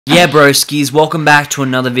Yeah, broskies, welcome back to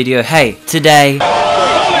another video. Hey, today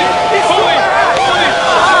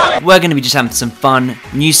we're gonna be just having some fun.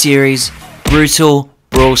 New series, brutal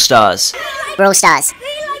Brawl Stars. Brawl Stars.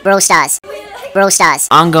 Brawl Stars. Brawl Stars.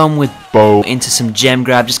 I'm going with Bo into some gem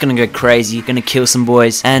grab, just gonna go crazy, gonna kill some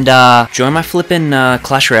boys, and join my flippin'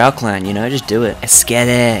 Clash Royale clan, you know, just do it. Let's get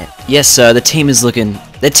it. Yes sir, the team is looking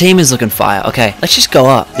fire. Okay, let's just go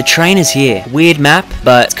up. The train is here. Weird map,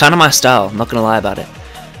 but it's kinda my style, I'm not gonna lie about it.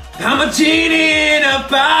 I'm a genie in a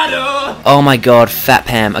bottle. Oh my god, Fat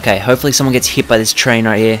Pam. Okay, hopefully someone gets hit by this train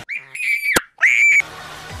right here.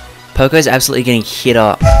 Poco's absolutely getting hit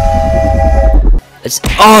up. It's the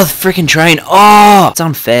freaking train. Oh, it's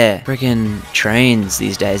unfair. Freaking trains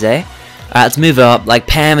these days, eh? Alright, let's move up. Like,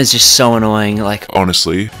 Pam is just so annoying. Like,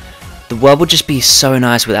 honestly, the world would just be so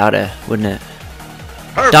nice without her, wouldn't it?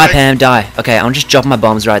 perfect. Die, Pam, die. Okay, I'm just dropping my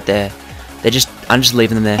bombs right there. I'm just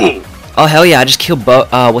leaving them there. Oh hell yeah, I just killed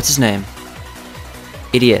what's his name?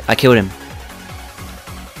 Idiot, I killed him.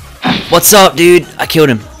 What's up, dude? I killed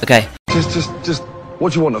him. Okay. Just,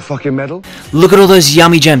 what do you want, a fucking medal? Look at all those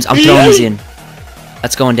yummy gems. I'm throwing these in.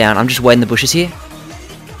 That's going down. I'm just waiting in the bushes here.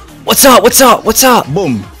 What's up? What's up? What's up?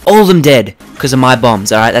 Boom. All of them dead because of my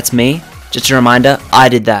bombs. Alright, that's me. Just a reminder, I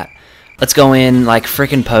did that. Let's go in like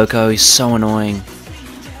freaking Poco. He's so annoying.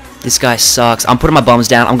 This guy sucks. I'm putting my bombs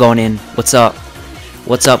down. I'm going in. What's up?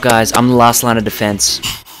 What's up, guys? I'm the last line of defense.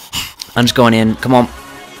 I'm just going in. Come on.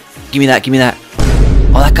 Give me that. Give me that.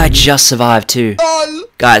 Oh, that guy just survived too.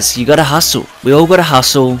 Guys, you gotta hustle. We all gotta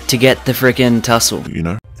hustle to get the freaking tussle. You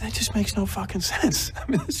know? That just makes no fucking sense.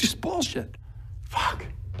 I mean, it's just bullshit. Fuck.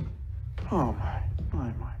 Oh my.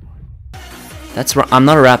 That's right. I'm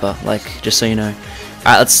not a rapper. Like, just so you know. All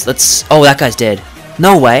right, let's. Oh, that guy's dead.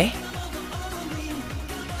 No way.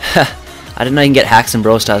 I didn't know you can get hacks in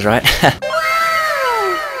Brawl Stars, right?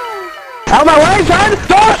 Out my way, son!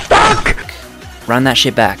 Door stuck! Run that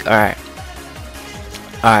shit back. Alright.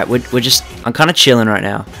 Alright, we're just... I'm kind of chilling right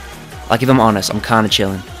now. Like, if I'm honest, I'm kind of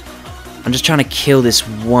chilling. I'm just trying to kill this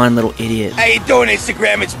one little idiot. How you doing,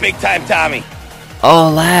 Instagram? It's Big Time Tommy.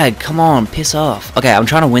 Oh, lag. Come on, piss off. Okay, I'm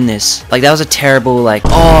trying to win this. Like, that was a terrible, like...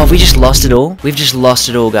 Oh, we just lost it all? We've just lost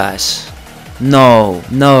it all, guys. No.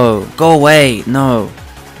 No. Go away. No.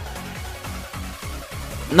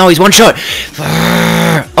 No, he's one shot.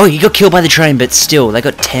 Oh, he got killed by the train, but still, they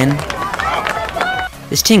got 10.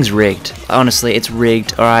 This thing's rigged. Honestly, it's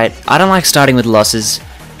rigged, alright? I don't like starting with losses,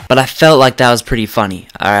 but I felt like that was pretty funny,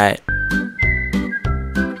 alright?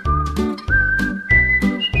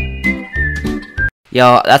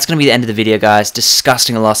 Yo, that's gonna be the end of the video, guys.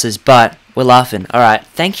 Disgusting losses, but we're laughing. Alright,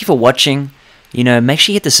 thank you for watching. You know, make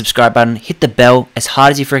sure you hit the subscribe button, hit the bell as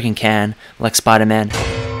hard as you freaking can, like Spider-Man.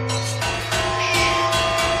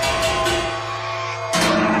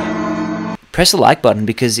 Press the like button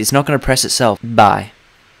because it's not going to press itself. Bye.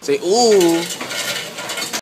 Say, ooh.